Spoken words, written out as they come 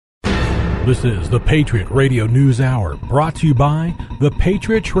This is the Patriot Radio News Hour, brought to you by the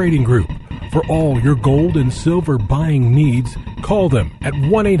Patriot Trading Group. For all your gold and silver buying needs, call them at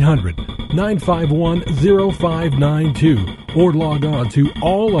 1-800-951-0592 or log on to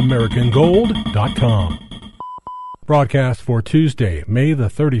allamericangold.com. Broadcast for Tuesday, May the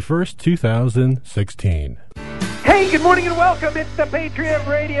 31st, 2016. Hey, good morning and welcome. It's the Patriot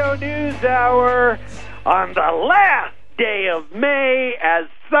Radio News Hour on the last day of May as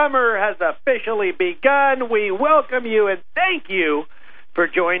summer has officially begun. We welcome you and thank you for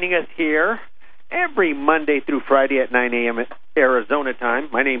joining us here every Monday through Friday at 9 a.m. at Arizona time.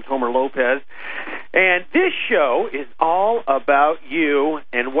 My name's Homer Lopez, and this show is all about you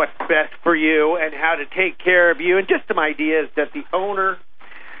and what's best for you and how to take care of you, and just some ideas that the owner,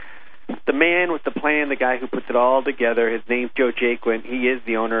 the man with the plan, the guy who puts it all together, his name's Joe Jaquin. He is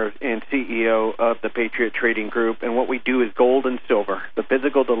the owner and CEO of the Patriot Trading Group, and what we do is gold and silver, the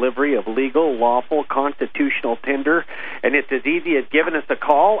physical delivery of legal, lawful, constitutional tender, and it's as easy as giving us a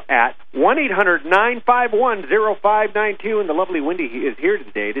call at 1-800-951-0592, and the lovely Wendy is here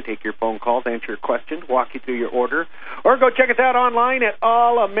today to take your phone calls, answer your questions, walk you through your order, or go check us out online at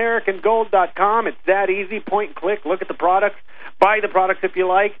allamericangold.com. It's that easy, point and click, look at the products, buy the products if you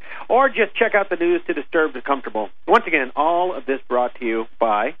like, or just check out the news to disturb the comfortable. Once again, all of this brought to you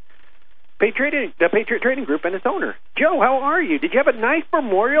by the Patriot Trading Group and its owner. Joe, how are you? Did you have a nice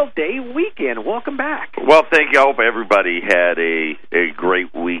Memorial Day weekend? Welcome back. Well, thank you. I hope everybody had a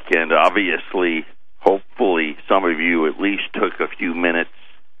great weekend. Obviously, hopefully, some of you at least took a few minutes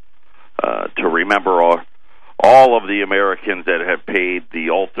to remember all of the Americans that have paid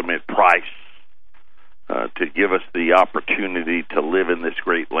the ultimate price to give us the opportunity to live in this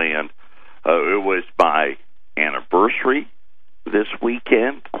great land. It was my anniversary this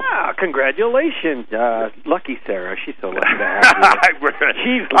weekend. Ah, congratulations. Lucky Sarah. She's so lucky to have you.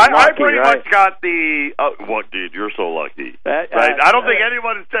 She's lucky, I pretty right? much got the, what, dude, you're so lucky. Right? I don't think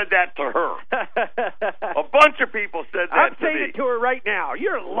anyone said that to her. A bunch of people said that I'm to saying me. it to her right now.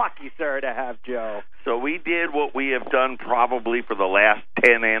 You're lucky, Sarah, to have Joe. So we did what we have done probably for the last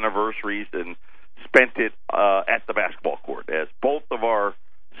 10 anniversaries and spent it at the basketball court, as both of our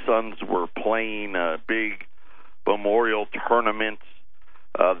sons were playing big memorial tournaments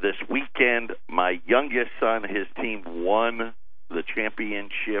this weekend. My youngest son, his team won the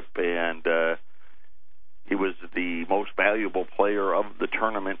championship, and he was the most valuable player of the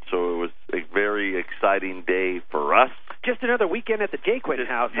tournament, so it was a very exciting day for us. Just another weekend at the Jaquin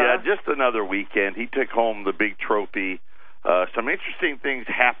house, Yeah, huh? just another weekend. He took home the big trophy. Some interesting things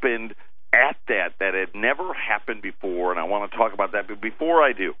happened at that had never happened before, and I want to talk about that. But before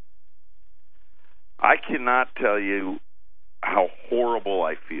I do, I cannot tell you how horrible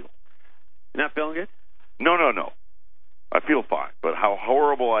I feel. You're not feeling good? No. I feel fine. But how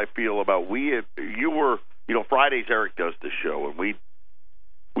horrible I feel about Fridays Eric does the show, and we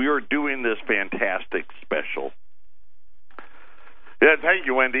are doing this fantastic special. Yeah, thank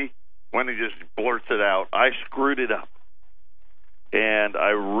you, Wendy. Wendy just blurts it out. I screwed it up. And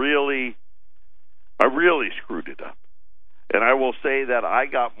I really screwed it up. And I will say that I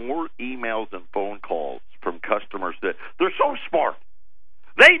got more emails and phone calls from customers that they're so smart.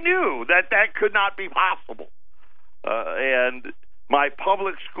 They knew that could not be possible. And my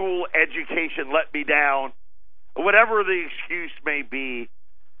public school education let me down, whatever the excuse may be.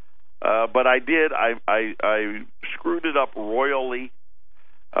 But I did. I screwed it up royally.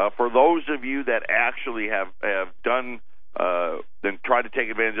 For those of you that actually have done then try to take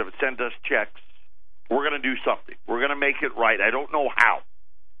advantage of it, send us checks. We're going to do something. We're going to make it right. I don't know how.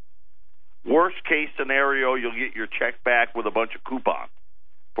 Worst case scenario, you'll get your check back with a bunch of coupons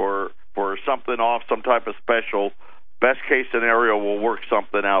for something off, some type of special. Best case scenario, we'll work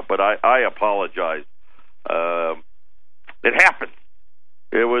something out, but I apologize. It happened.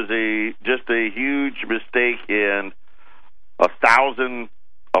 It was just a huge mistake, and 1,000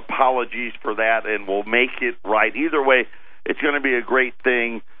 apologies for that, and we'll make it right. Either way, it's going to be a great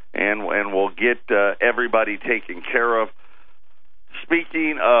thing, and we'll get everybody taken care of.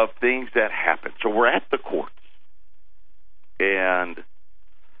 Speaking of things that happen, so we're at the courts, and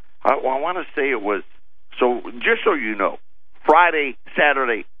I want to say it was, so just so you know, Friday,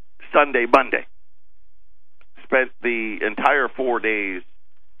 Saturday, Sunday, Monday, spent the entire 4 days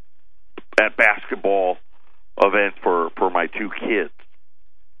at basketball event for my two kids.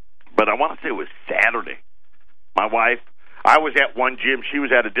 But I want to say it was Saturday. My wife, I was at one gym, she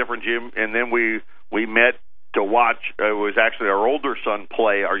was at a different gym, and then we met to watch. It was actually our older son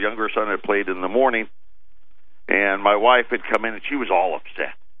play. Our younger son had played in the morning, and my wife had come in, and she was all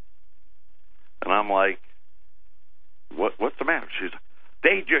upset. And I'm like, what's the matter? She's,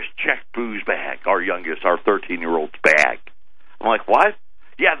 they just checked Boo's bag, our youngest, our 13-year-old's bag. I'm like, what?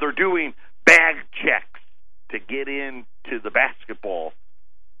 Yeah, they're doing bag checks to get into the basketball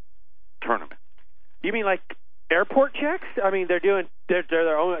tournament. You mean like airport checks? I mean, they're doing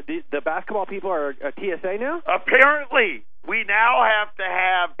their own. The basketball people are a TSA now? Apparently, we now have to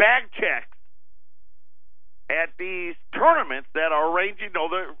have bag checks at these tournaments that are ranging,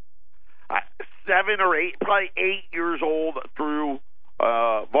 they're 7 or 8, probably 8 years old through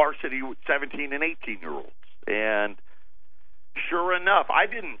varsity 17 and 18-year-olds. And sure enough, I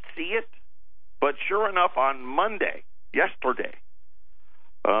didn't see it, but sure enough, on Monday, yesterday,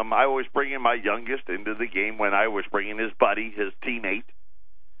 I was bringing my youngest into the game when I was bringing his buddy, his teammate,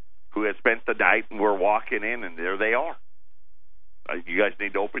 who had spent the night, and we're walking in, and there they are. You guys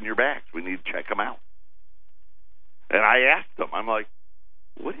need to open your bags. We need to check them out. And I asked them, I'm like,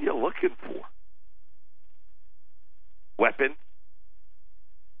 what are you looking for? Weapons?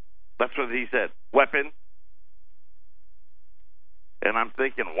 That's what he said, weapons. And I'm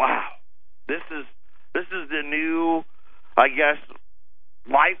thinking, wow, this is the new, I guess,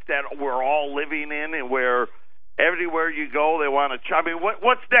 life that we're all living in, and where everywhere you go, they want to. I mean,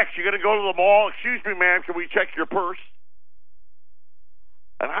 what's next? You're going to go to the mall? Excuse me, ma'am, can we check your purse?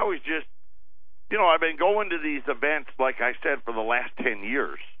 And I was just, I've been going to these events, like I said, for the last 10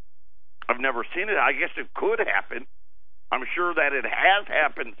 years. I've never seen it. I guess it could happen. I'm sure that it has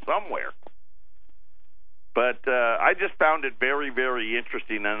happened somewhere. But I just found it very, very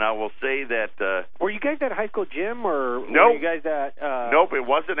interesting, and I will say that... were you guys at a high school gym, or nope. Were you guys at... Nope, it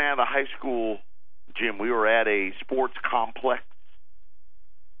wasn't at a high school gym. We were at a sports complex.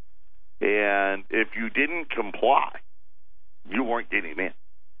 And if you didn't comply, you weren't getting in.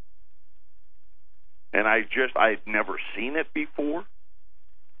 And I'd never seen it before.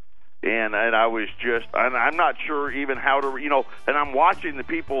 And I was just, I'm not sure even how to, and I'm watching the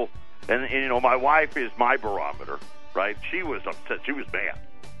people, and my wife is my barometer, right? She was upset. She was mad.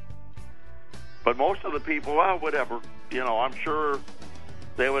 But most of the people, well, whatever. I'm sure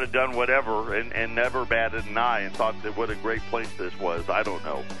they would have done whatever and never batted an eye and thought that what a great place this was. I don't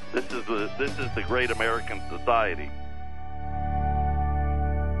know. This is the great American society.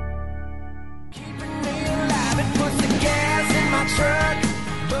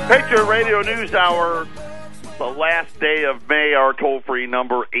 Patriot Radio News Hour, the last day of May. Our toll-free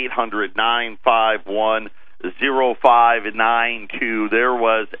number, 800-951-0592. There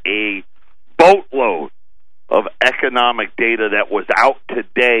was a boatload of economic data that was out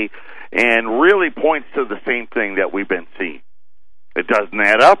today and really points to the same thing that we've been seeing. It doesn't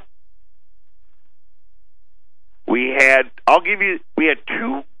add up. We had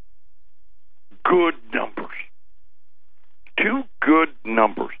two good numbers. Two good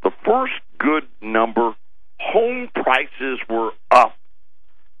numbers. The first good number, home prices were up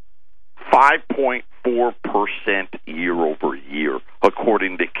 5.4% year over year,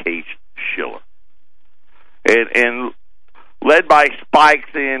 according to Case-Shiller. And led by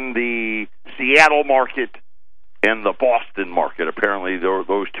spikes in the Seattle market and the Boston market. Apparently,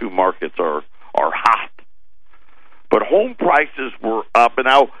 those two markets are hot. But home prices were up. And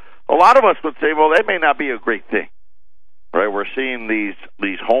now, a lot of us would say, well, that may not be a great thing. Right, we're seeing these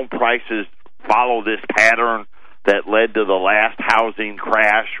home prices follow this pattern that led to the last housing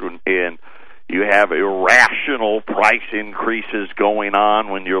crash, and you have irrational price increases going on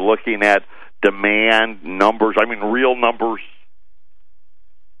when you're looking at demand numbers. I mean, real numbers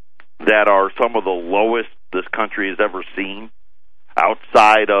that are some of the lowest this country has ever seen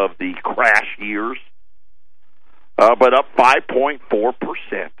outside of the crash years, but up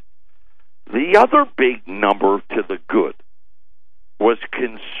 5.4%. The other big number to the good was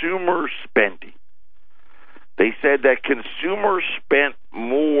consumer spending. They said that consumers spent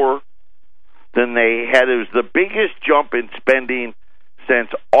more than they had. It was the biggest jump in spending since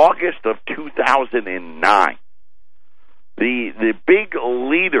August of 2009. The big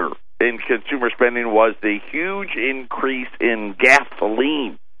leader in consumer spending was the huge increase in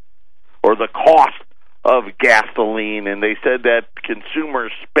gasoline, or the cost of gasoline, and they said that consumer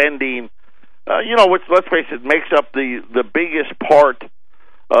spending, which, let's face it, makes up the biggest part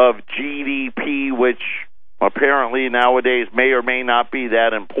of GDP, which apparently nowadays may or may not be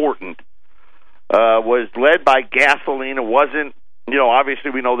that important, was led by gasoline. It wasn't,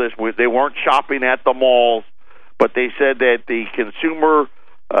 obviously we know this, they weren't shopping at the malls, but they said that the consumer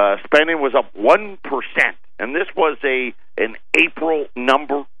spending was up 1%, and this was an April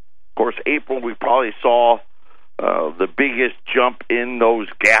number. Of course, April we probably saw the biggest jump in those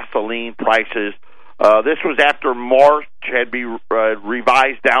gasoline prices. This was after March had been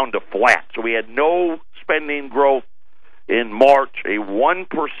revised down to flat. So we had no spending growth in March, a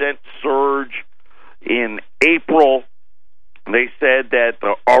 1% surge in April. They said that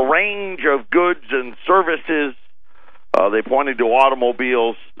a range of goods and services, they pointed to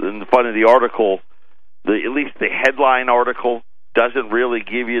automobiles in the front of the article. At least the headline article doesn't really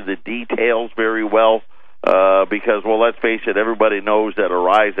give you the details very well because, well, let's face it, everybody knows that a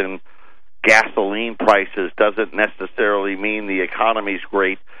rise in gasoline prices doesn't necessarily mean the economy's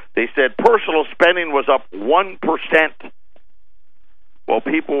great. They said personal spending was up 1%, while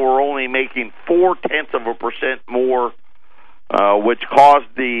people were only making 0.4% more, which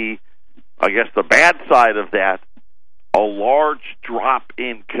caused the bad side of that, a large drop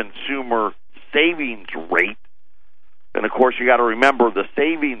in consumer savings rate. And, of course, you got to remember the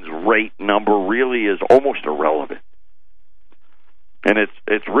savings rate number really is almost irrelevant. And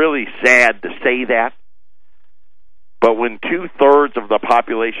it's really sad to say that. But when 2/3 of the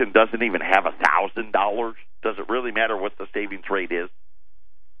population doesn't even have $1,000, does it really matter what the savings rate is?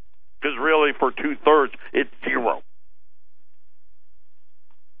 Because really for 2/3, it's zero.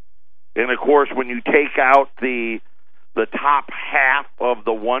 And, of course, when you take out the top half of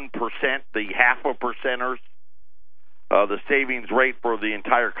the 1%, the half a percenters, the savings rate for the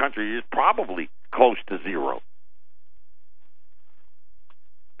entire country is probably close to zero.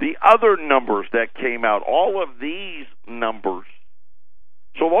 The other numbers that came out, all of these numbers,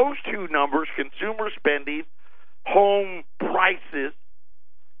 so those two numbers, consumer spending, home prices,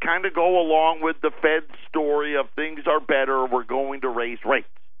 kind of go along with the Fed's story of things are better, we're going to raise rates.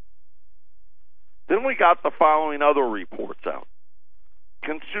 Then we got the following other reports out.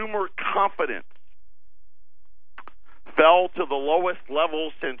 Consumer confidence fell to the lowest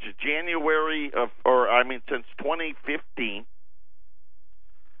level since since 2015.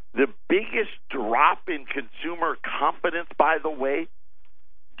 The biggest drop in consumer confidence, by the way,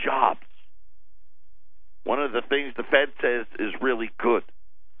 jobs. One of the things the Fed says is really good.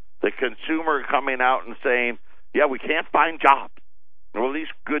 The consumer coming out and saying, yeah, we can't find jobs, or at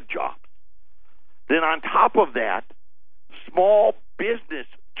least good jobs. Then on top of that, small business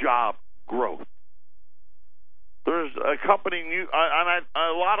job growth. There's a company,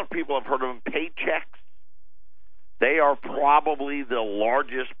 a lot of people have heard of them, Paychex. They are probably the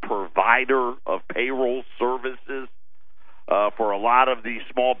largest provider of payroll services for a lot of these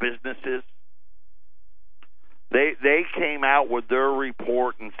small businesses. They came out with their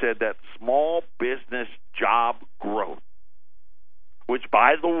report and said that small business job growth, which,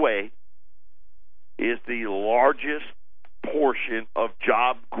 by the way, is the largest portion of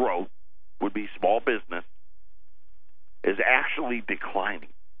job growth, would be small business, is actually declining.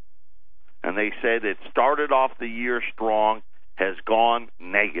 And they said it started off the year strong, has gone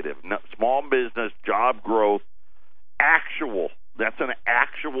negative. Small business job growth, that's an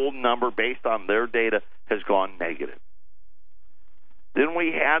actual number based on their data, has gone negative. Then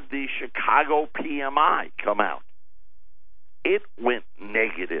we had the Chicago PMI come out. It went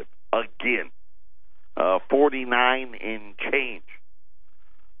negative again, 49 and change.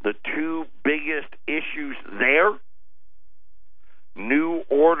 The two biggest issues there, new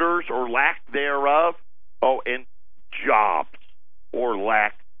orders or lack thereof, and jobs or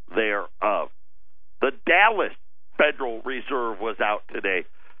lack thereof. The Dallas Federal Reserve was out today,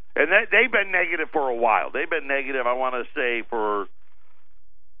 and they've been negative for a while. They've been negative, I want to say, for,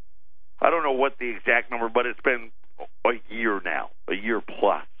 I don't know what the exact number, but it's been a year now, a year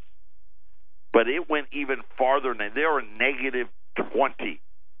plus. But it went even farther than that. They were negative 20.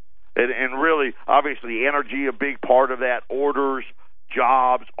 And really, obviously, energy, a big part of that, orders,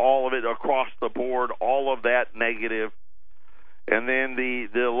 jobs, all of it across the board, all of that negative. And then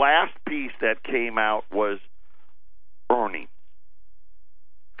the last piece that came out was earnings.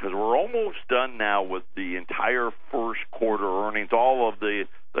 Because we're almost done now with the entire first quarter earnings. All of the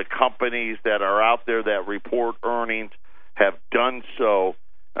companies that are out there that report earnings have done so.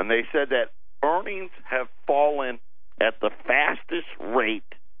 And they said that earnings have fallen at the fastest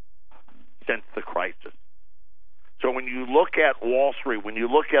rate since the crisis. So when you look at Wall Street, when you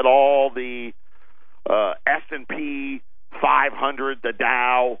look at all the S&P 500, the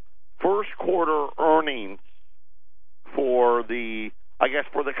Dow, first quarter earnings for the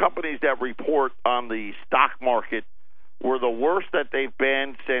companies that report on the stock market were the worst that they've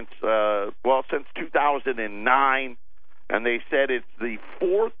been since 2009, and they said it's the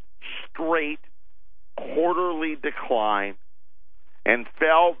fourth straight quarterly decline and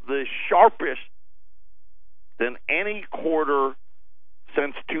fell the sharpest than any quarter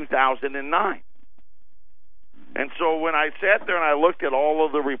since 2009. And so when I sat there and I looked at all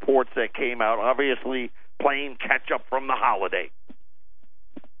of the reports that came out, obviously playing catch-up from the holiday,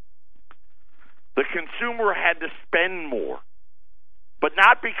 the consumer had to spend more, but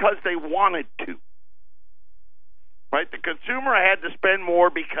not because they wanted to. Right? The consumer had to spend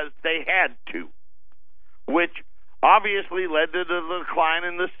more because they had to, which obviously led to the decline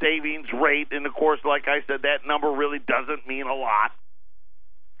in the savings rate. And, of course, like I said, that number really doesn't mean a lot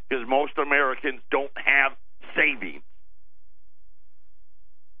because most Americans don't have savings.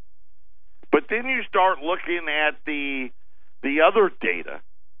 But then you start looking at the other data,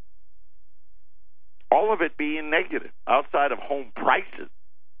 all of it being negative outside of home prices,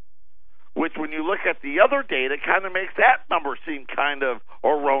 which when you look at the other data kind of makes that number seem kind of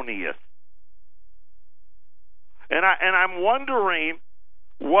erroneous. And I'm wondering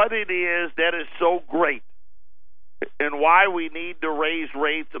what it is that is so great and why we need to raise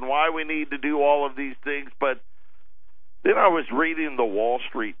rates and why we need to do all of these things. But then I was reading the Wall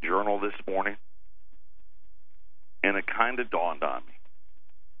Street Journal this morning, and it kind of dawned on me.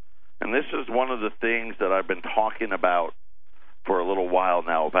 And this is one of the things that I've been talking about for a little while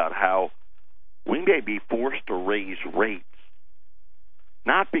now, about how we may be forced to raise rates,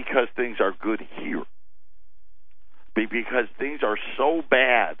 not because things are good here, but because things are so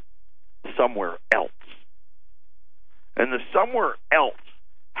bad somewhere else. And the somewhere else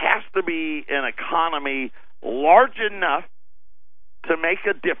has to be an economy large enough to make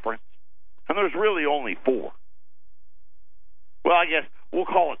a difference. And there's really only 4. Well, I guess we'll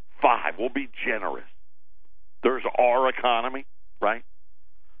call it 5. We'll be generous. There's our economy, right?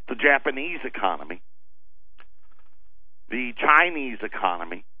 The Japanese economy, the Chinese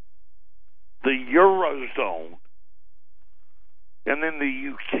economy, the Eurozone, and then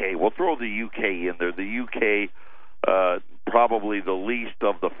the UK. We'll throw the UK in there. The UK, probably the least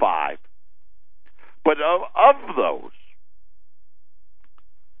of the 5. But of those,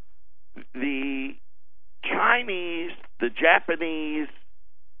 the Chinese, the Japanese,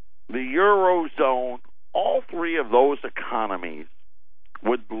 the Eurozone, all 3 of those economies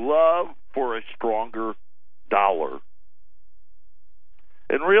would love for a stronger dollar.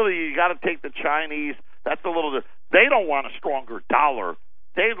 And really, you got to take the Chinese. That's a little. They don't want a stronger dollar.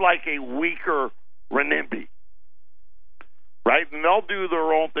 They'd like a weaker renminbi, right? And they'll do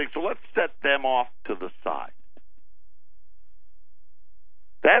their own thing. So let's set them off to the side.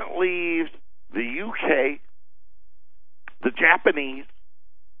 That leaves the UK, the Japanese,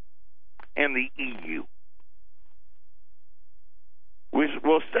 and the EU.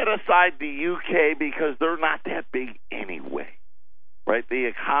 We'll set aside the UK because they're not that big anyway, right? The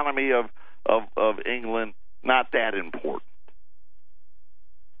economy of England, not that important.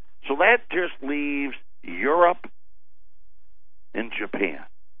 So that just leaves Europe and Japan.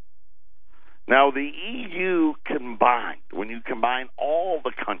 Now, the EU combined, when you combine all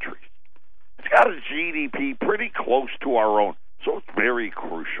the countries, it's got a GDP pretty close to our own, so it's very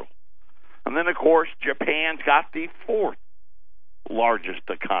crucial. And then, of course, Japan's got the 4th largest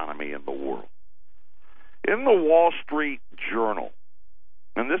economy in the world. In the Wall Street Journal,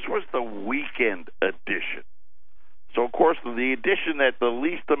 and this was the weekend edition, so, of course, the edition that the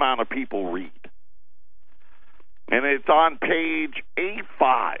least amount of people read, and it's on page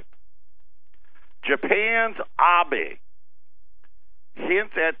A5. Japan's Abe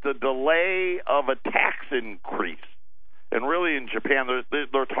hints at the delay of a tax increase. And really in Japan,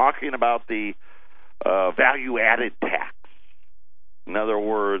 they're talking about the value-added tax. In other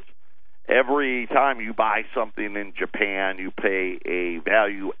words, every time you buy something in Japan, you pay a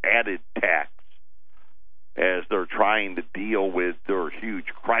value-added tax as they're trying to deal with their huge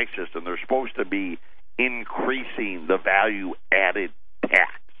crisis, and they're supposed to be increasing the value-added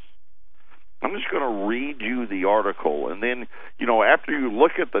tax. I'm just going to read you the article, and then, after you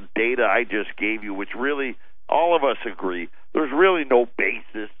look at the data I just gave you, which really all of us agree, there's really no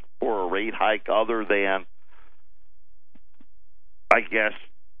basis for a rate hike other than, I guess,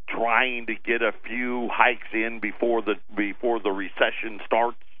 trying to get a few hikes in before the recession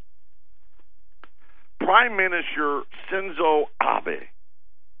starts. Prime Minister Shinzo Abe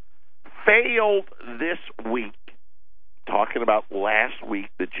failed this week, talking about last week,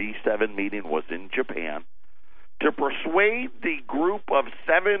 the G7 meeting was in Japan, to persuade the group of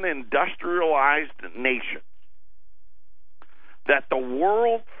 7 industrialized nations that the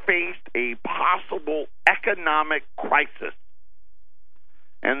world faced a possible economic crisis,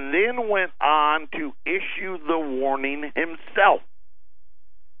 and then went on to issue the warning himself.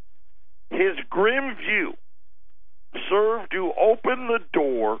 His grim view served to open the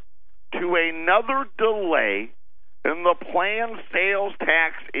door to another delay in the planned sales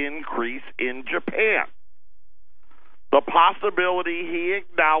tax increase in Japan. The possibility he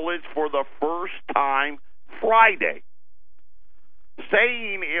acknowledged for the first time Friday,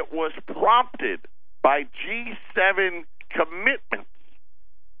 saying it was prompted by G7 commitments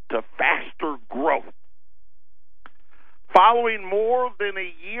to faster growth. Following more than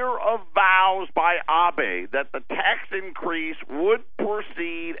a year of vows by Abe that the tax increase would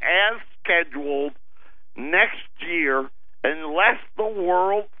proceed as scheduled next year unless the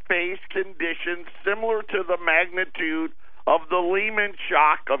world faced conditions similar to the magnitude of the Lehman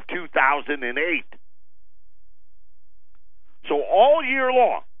shock of 2008. So all year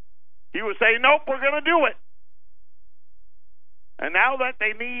long, he was saying, nope, we're going to do it. And now that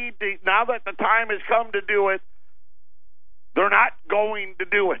now that the time has come to do it, they're not going to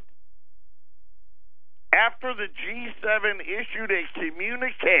do it. After the G7 issued a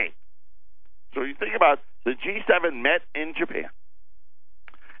communique, so you think about the G7 met in Japan,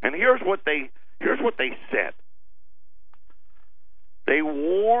 and here's what they said. They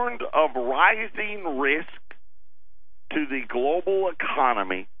warned of rising risk to the global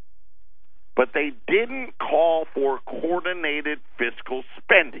economy, but they didn't call for coordinated fiscal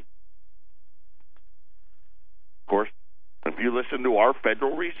spending. Of course, if you listen to our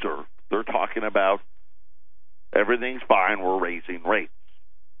Federal Reserve, they're talking about everything's fine, we're raising rates.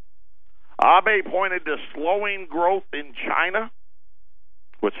 Abe pointed to slowing growth in China,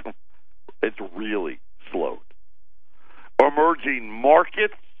 which it's really slowed. Emerging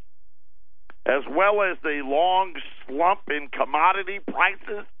markets, as well as the long slump in commodity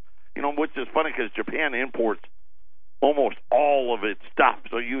prices, which is funny because Japan imports almost all of its stuff,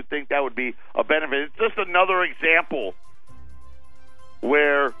 so you would think that would be a benefit. It's just another example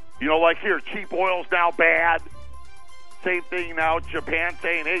where, like here, cheap oil's now bad. Same thing now, Japan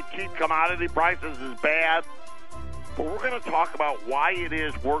saying, hey, cheap commodity prices is bad. But we're going to talk about why it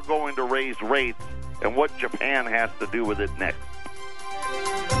is we're going to raise rates and what Japan has to do with it next.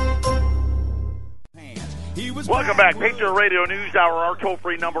 Welcome back. Patriot Radio News Hour. Our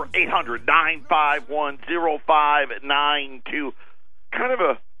toll-free number, 800-951-0592. Kind of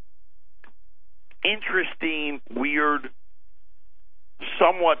a interesting, weird,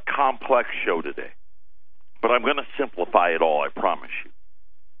 somewhat complex show today. But I'm going to simplify it all, I promise you.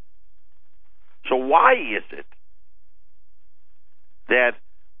 So why is it that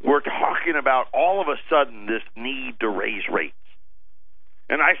we're talking about all of a sudden this need to raise rates?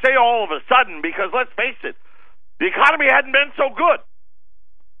 And I say all of a sudden because, let's face it, the economy hadn't been so good.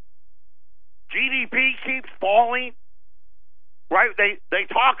 GDP keeps falling, right? They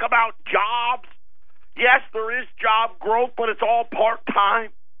talk about jobs. Yes, there is job growth, but it's all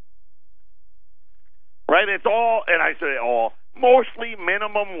part-time. Right? It's all, and I say all, mostly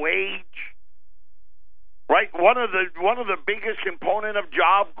minimum wage. Right? One of the biggest component of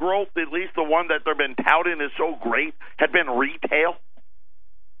job growth, at least the one that they've been touting is so great, had been retail.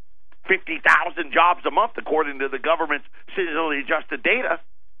 50,000 jobs a month, according to the government's seasonally adjusted data,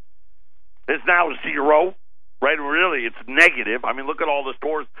 is now zero. Right? Really, it's negative. I mean, look at all the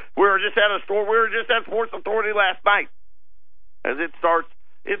stores. We were just at Sports Authority last night. As it starts,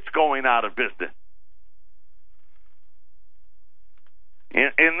 it's going out of business.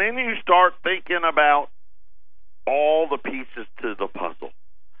 And then you start thinking about all the pieces to the puzzle.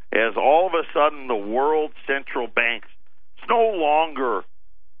 As all of a sudden the world central banks, it's no longer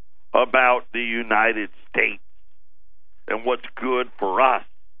about the United States and what's good for us.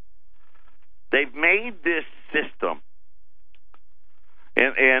 They've made this system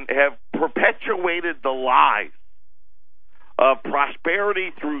and have perpetuated the lies of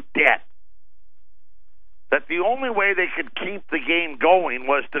prosperity through debt. That the only way they could keep the game going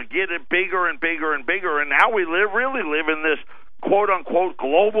was to get it bigger and bigger and bigger, and now we really live in this quote-unquote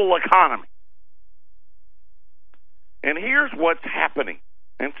global economy. And here's what's happening,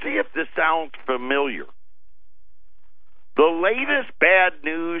 and see if this sounds familiar. The latest bad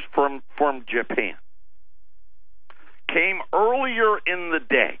news from Japan came earlier in the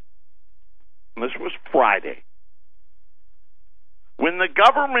day. This was Friday, when the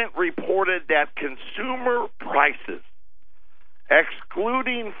government reported that consumer prices,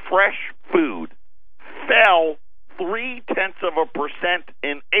 excluding fresh food, fell 0.3%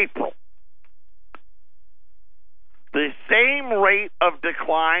 in April. The same rate of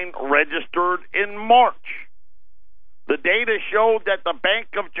decline registered in March. The data showed that the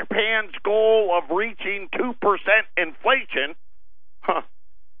Bank of Japan's goal of reaching 2% inflation,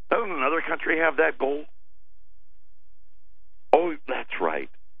 doesn't another country have that goal? Oh, that's right.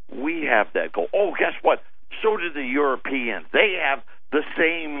 We have that goal. Oh, guess what? So do the Europeans. They have the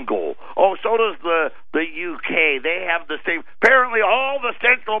same goal. Oh, so does the UK. They have the same. Apparently, all the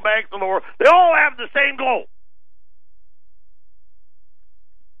central banks in the world, they all have the same goal.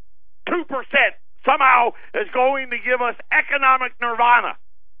 2% somehow is going to give us economic nirvana.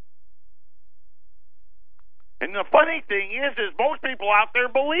 And the funny thing is most people out there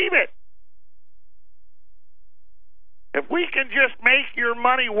believe it. If we can just make your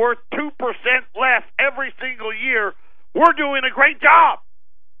money worth 2% less every single year, we're doing a great job.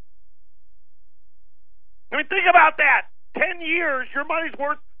 I mean, think about that. 10 years, your money's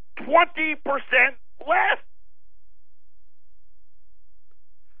worth 20% less.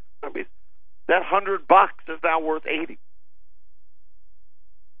 I mean, that $100 is now worth $80.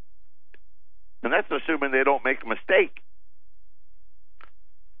 And that's assuming they don't make a mistake.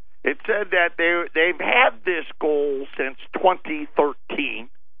 It said that they've had this goal since 2013. It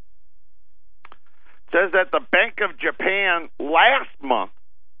says that the Bank of Japan last month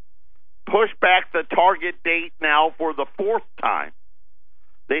pushed back the target date now for the fourth time.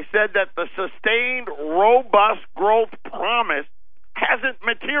 They said that the sustained, robust growth promise hasn't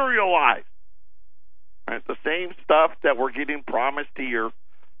materialized. It's the same stuff that we're getting promised here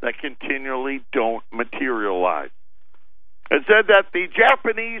that continually don't materialize. It said that the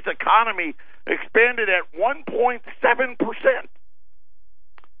Japanese economy expanded at 1.7%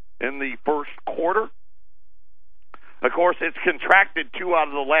 in the first quarter. Of course, it's contracted 2 out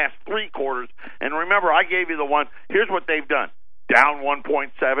of the last 3 quarters. And remember, I gave you the one. Here's what they've done. Down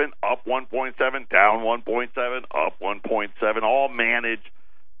 1.7, up 1.7, down 1.7, up 1.7, all managed.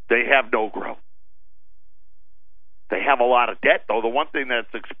 They have no growth. They have a lot of debt, though. The one thing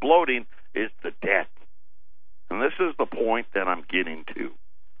that's exploding is the debt. And this is the point that I'm getting to.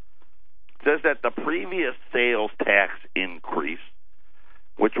 It says that the previous sales tax increase,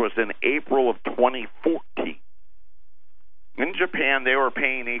 which was in April of 2014, in Japan, they were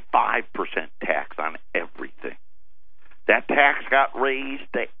paying a 5% tax on everything. That tax got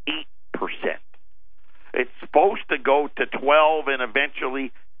raised to 8%. It's supposed to go to 12 and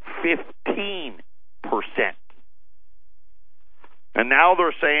eventually 15%. And now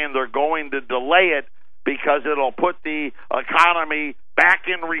they're saying they're going to delay it because it'll put the economy back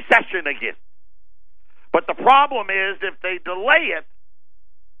in recession again. But the problem is, if they delay it,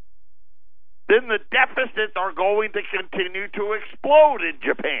 then the deficits are going to continue to explode in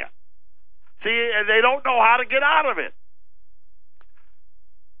Japan. See, they don't know how to get out of it.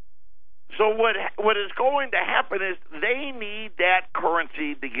 So what is going to happen is they need that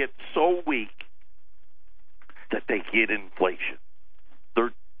currency to get so weak that they get inflation.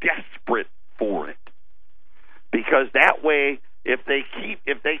 They're desperate for it. Because that way, if they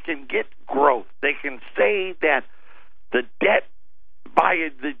can get growth, they can say that the debt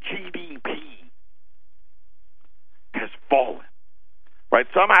by the GDP has fallen. Right?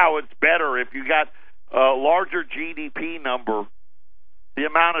 Somehow it's better if you got a larger GDP number, the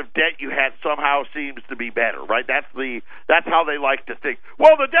amount of debt you had somehow seems to be better, right? That's how they like to think.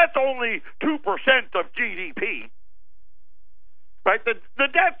 Well, the debt's only 2% of GDP. Right? The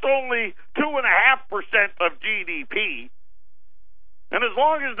debt's only 2.5% of GDP. And as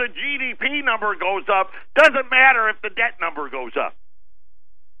long as the GDP number goes up, doesn't matter if the debt number goes up.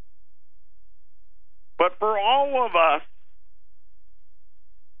 But for all of us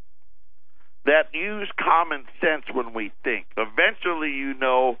that use common sense when we think, eventually you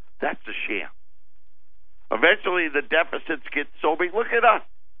know that's a sham. Eventually the deficits get so big. Look at us.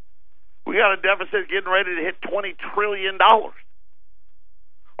 We got a deficit getting ready to hit $20 trillion.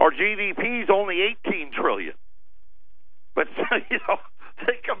 Our GDP is only $18 trillion. But,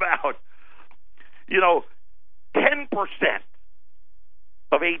 think about, 10%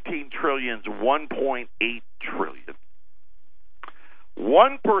 of $18 trillion is $1.8 trillion.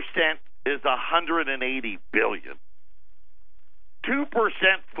 1% is $180 billion. 2%,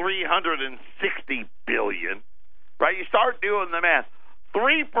 $360 billion. Right? You start doing the math.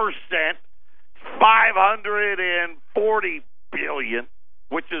 3%, $540 billion,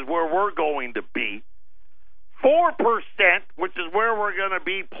 which is where we're going to be. 4%, which is where we're going to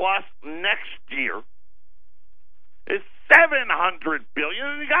be plus next year, is $700 billion.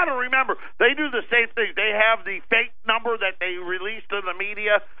 And you got to remember, they do the same thing. They have the fake number that they release to the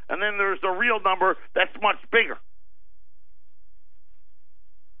media, and then there's the real number that's much bigger.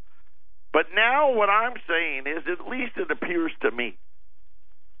 But now what I'm saying is, at least it appears to me,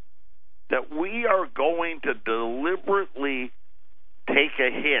 that we are going to deliberately take a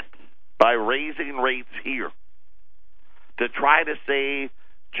hit by raising rates here to try to save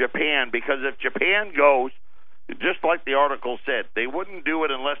Japan. Because if Japan goes, just like the article said, they wouldn't do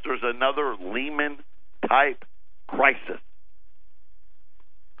it unless there's another Lehman-type crisis.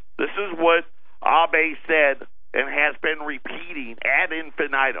 This is what Abe said and has been repeating ad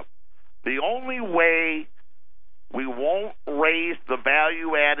infinitum. The only way we won't raise the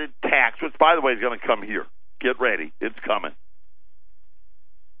value-added tax, which, by the way, is going to come here. Get ready. It's coming.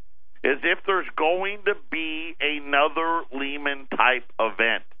 is if there's going to be another Lehman-type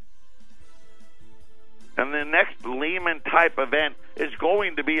event. And the next Lehman-type event is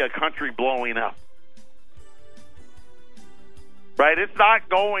going to be a country blowing up. Right? It's not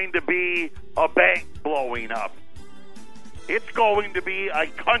going to be a bank blowing up. It's going to be a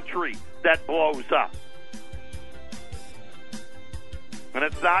country that blows up. And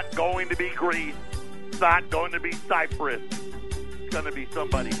it's not going to be Greece. It's not going to be Cyprus. It's going to be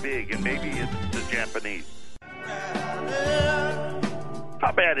somebody big, and maybe it's the Japanese.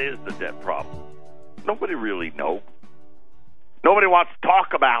 How bad is the debt problem? Nobody really knows. Nobody wants to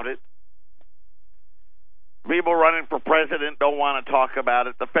talk about it. People running for president don't want to talk about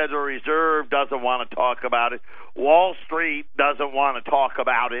it. The Federal Reserve doesn't want to talk about it. Wall Street doesn't want to talk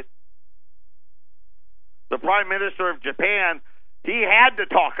about it. The Prime Minister of Japan, he had to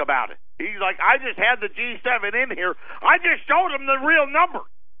talk about it. He's like, I just had the G7 in here. I just showed him the real numbers.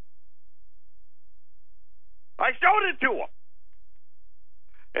 I showed it to him.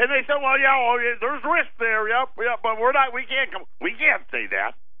 And they said, well, yeah, there's risk there. Yep, but we can't say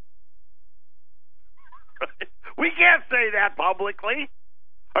that. We can't say that publicly.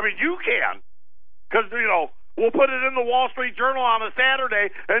 I mean, you can. Because, we'll put it in the Wall Street Journal on a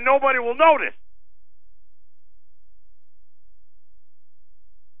Saturday and nobody will notice.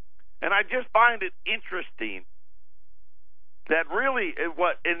 And I just find it interesting that really,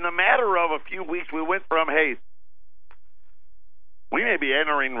 in the matter of a few weeks, we went from, hey, we may be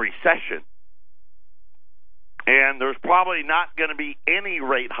entering recession, and there's probably not going to be any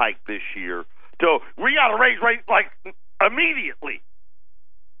rate hike this year, so we got to raise rates like immediately.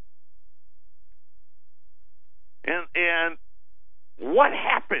 And what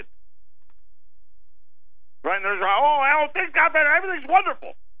happened? Right? And there's things got better. Everything's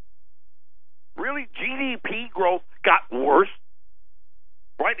wonderful. Really, GDP growth got worse.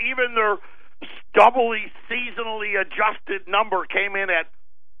 Right? Even their doubly seasonally adjusted number came in at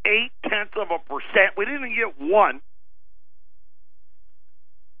 0.8%. We didn't get one.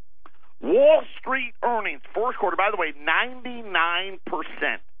 Wall Street earnings, first quarter, by the way, 99%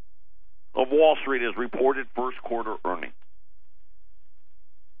 of Wall Street has reported first quarter earnings.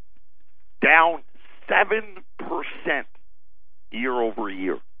 Down 7% year over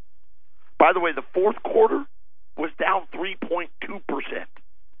year. By the way, the fourth quarter was down 3.2%,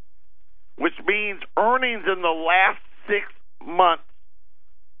 which means earnings in the last 6 months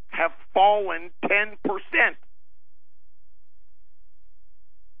have fallen 10%.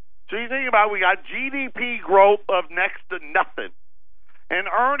 So you think about it, we got GDP growth of next to nothing, and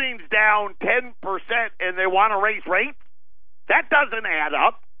earnings down 10%, and they want to raise rates? That doesn't add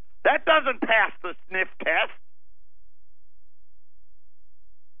up. That doesn't pass the sniff test.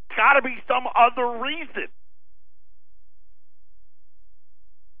 It's got to be some other reason.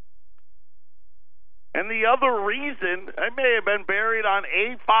 And the other reason, it may have been buried on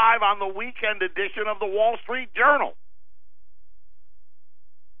A5 on the weekend edition of the Wall Street Journal,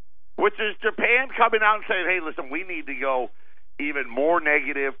 which is Japan coming out and saying, hey, listen, we need to go even more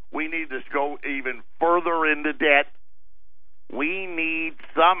negative. We need to go even further into debt. We need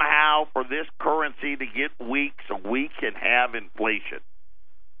somehow for this currency to get weak so we can have inflation.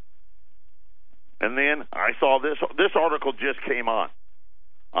 And then I saw this article just came on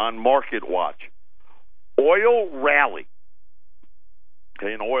Market Watch. Oil rally.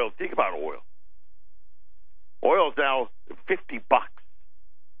 Okay, and oil, think about oil. Oil's now $50.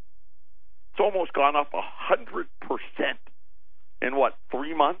 It's almost gone up 100% in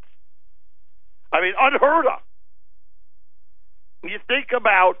 3 months? I mean, unheard of. You think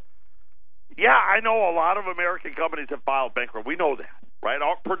about, I know a lot of American companies have filed bankruptcy. We know that, right?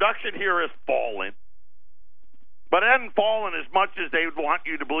 Our production here has fallen, but it hasn't fallen as much as they would want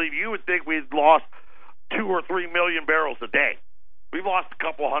you to believe. You would think we'd lost 2 or 3 million barrels a day. We've lost a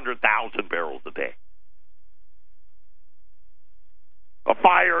couple 100,000 barrels a day. A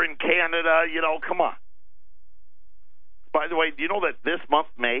fire in Canada, come on. By the way, do you know that this month,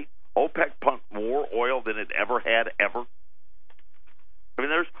 May, OPEC pumped more oil than it ever had, ever? I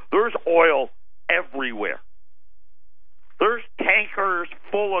mean, there's oil everywhere. There's tankers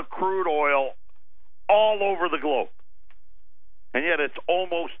full of crude oil all over the globe. And yet it's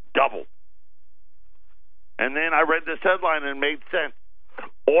almost doubled. And then I read this headline and it made sense.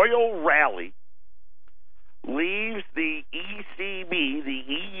 Oil rally leaves the ECB, the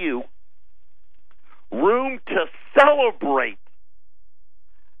EU, room to celebrate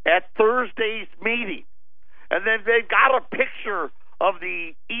at Thursday's meeting. And then they've got a picture of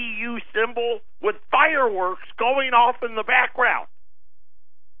the EU symbol with fireworks going off in the background.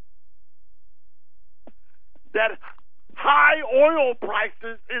 high oil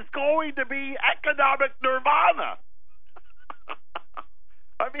prices is going to be economic nirvana.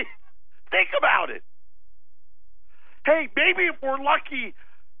 I mean, think about it. Hey, maybe if we're lucky,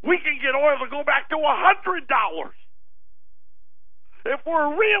 we can get oil to go back to $100. If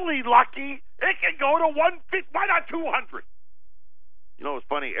we're really lucky, it can go to $150. Why not $200? You know, it's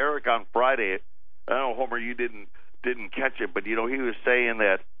funny. Eric on Friday, I don't know, Homer, you didn't catch it, but you know, he was saying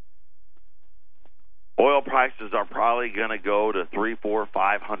that oil prices are probably going to go to $300, $400,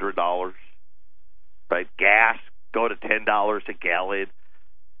 $500. Right? Gas go to $10 a gallon.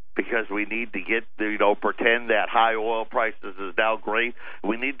 Because we need to get, pretend that high oil prices is now great.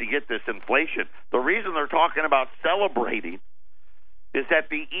 We need to get this inflation. The reason they're talking about celebrating is that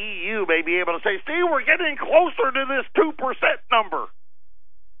the EU may be able to say, see, we're getting closer to this 2% number.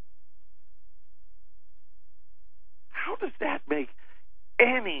 How does that make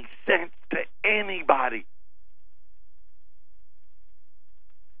any sense to anybody?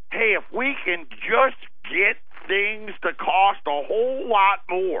 Hey, if we can just get things to cost a whole lot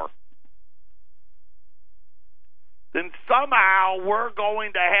more, then somehow we're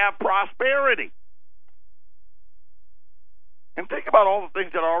going to have prosperity. And think about all the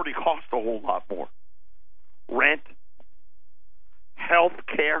things that already cost a whole lot more. Rent, health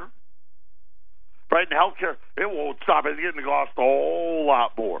care. Right, in health care, it won't stop. It's getting to cost a whole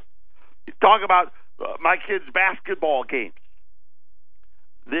lot more. You talk about my kids' basketball games.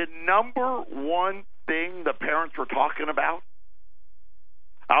 The number one thing the parents were talking about,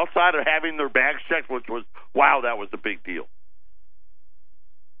 outside of having their bags checked, which was, wow, that was a big deal,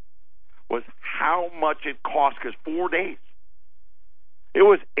 was how much it cost, because 4 days. It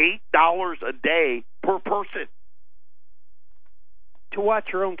was $8 a day per person. To watch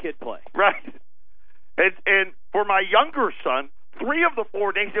your own kid play. Right. And for my younger son, 3 of the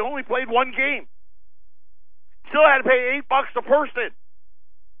 4 days, they only played one game. Still had to pay $8 a person.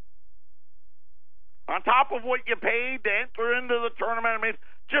 On top of what you paid to enter into the tournament. I mean,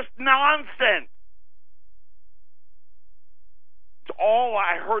 just nonsense. It's all,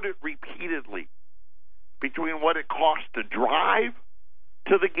 I heard it repeatedly, between what it costs to drive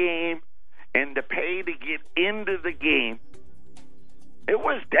to the game and to pay to get into the game. It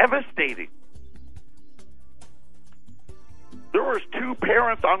was devastating. There was 2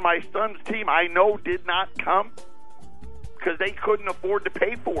 parents on my son's team I know did not come because they couldn't afford to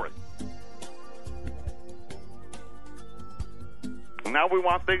pay for it. And now we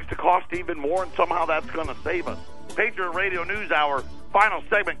want things to cost even more, and somehow that's going to save us. Patriot Radio News Hour, final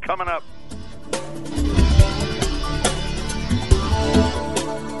segment coming up.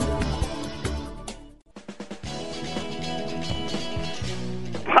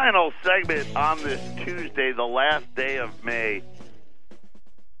 Final segment on this Tuesday, the last day of May.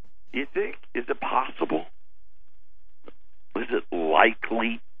 You think, is it possible? Is it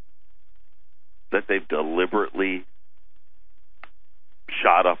likely that they've deliberately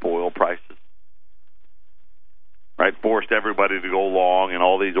shot up oil prices? Right, forced everybody to go long, and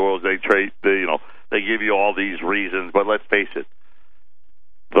all these oils they trade. They give you all these reasons, but let's face it,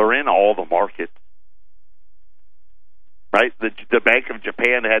 they're in all the markets. Right, the Bank of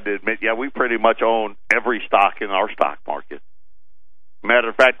Japan had to admit, yeah, we pretty much own every stock in our stock market. Matter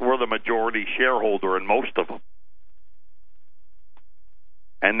of fact, we're the majority shareholder in most of them.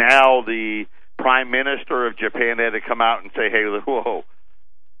 And now the Prime Minister of Japan had to come out and say, hey, whoa,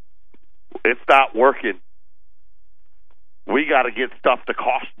 it's not working. We got to get stuff to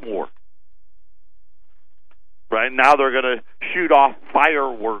cost more. Right now they're going to shoot off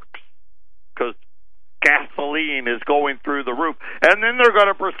fireworks because gasoline is going through the roof. And then they're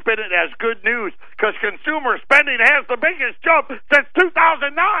going to spin it as good news because consumer spending has the biggest jump since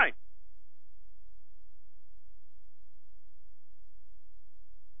 2009.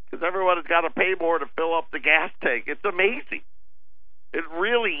 Because everyone has got to pay more to fill up the gas tank. It's amazing. It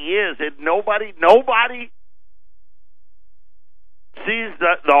really is. Nobody sees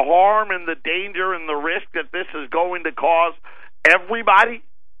the harm and the danger and the risk that this is going to cause everybody.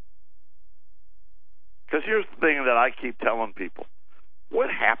 Because here's the thing that I keep telling people. What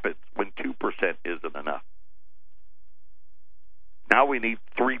happens when 2% isn't enough? Now we need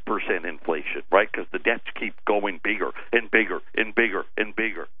 3% inflation, right? Because the debts keep going bigger and bigger and bigger and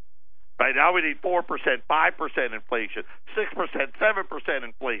bigger. Right now we need 4%, 5% inflation, 6%, 7%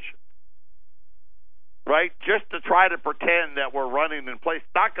 inflation. Right? Just to try to pretend that we're running in place.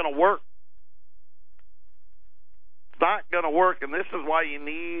 It's not going to work. It's not going to work, and this is why you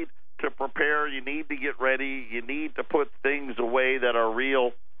need to prepare. You need to get ready. You need to put things away that are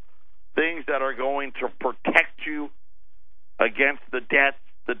real, things that are going to protect you against the debts,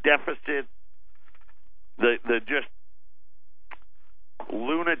 the deficit, the just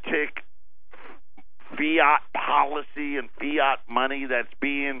lunatic fiat policy and fiat money that's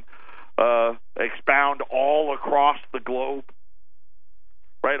being expounded all across the globe,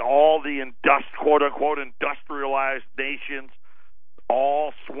 right? All the quote-unquote industrialized nations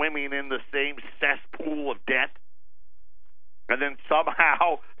all swimming in the same cesspool of debt. And then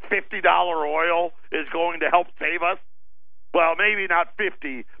somehow $50 oil is going to help save us? Well, maybe not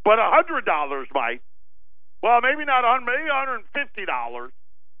 50, but $100 might. Well, maybe not maybe $150.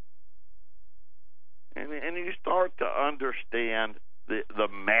 And you start to understand the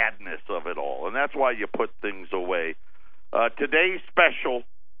madness of it all. And that's why you put things away. Today's special,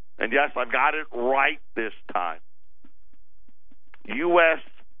 and yes, I've got it right this time, U.S.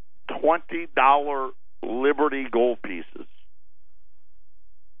 $20 Liberty gold pieces,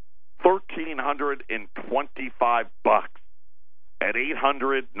 $1,325 at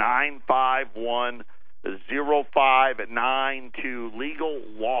 800-951-0592. Legal,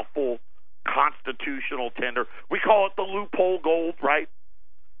 lawful, constitutional tender. We call it the loophole gold, right?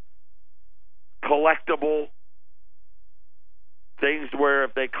 Collectible. Things where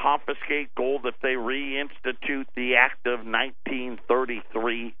if they confiscate gold, if they reinstitute the Act of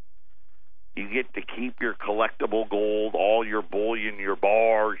 1933, you get to keep your collectible gold, all your bullion, your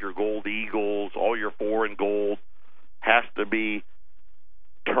bars, your gold eagles, all your foreign gold has to be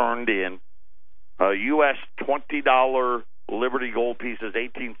turned in. U.S. $20 Liberty gold pieces,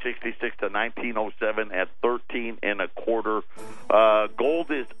 1866 to 1907 at 13 1/4.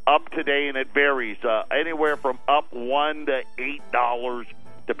 Gold is up today, and it varies anywhere from up $1 to $8,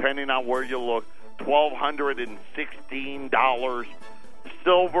 depending on where you look. $1,216.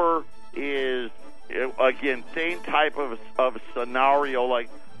 Silver is, again, same type of scenario,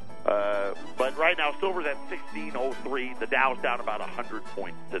 but right now silver's at 1603. The Dow's down about 100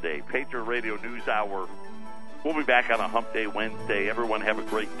 points today. Patriot Radio News Hour. We'll be back on a Hump Day Wednesday. Everyone have a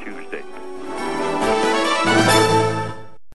great Tuesday.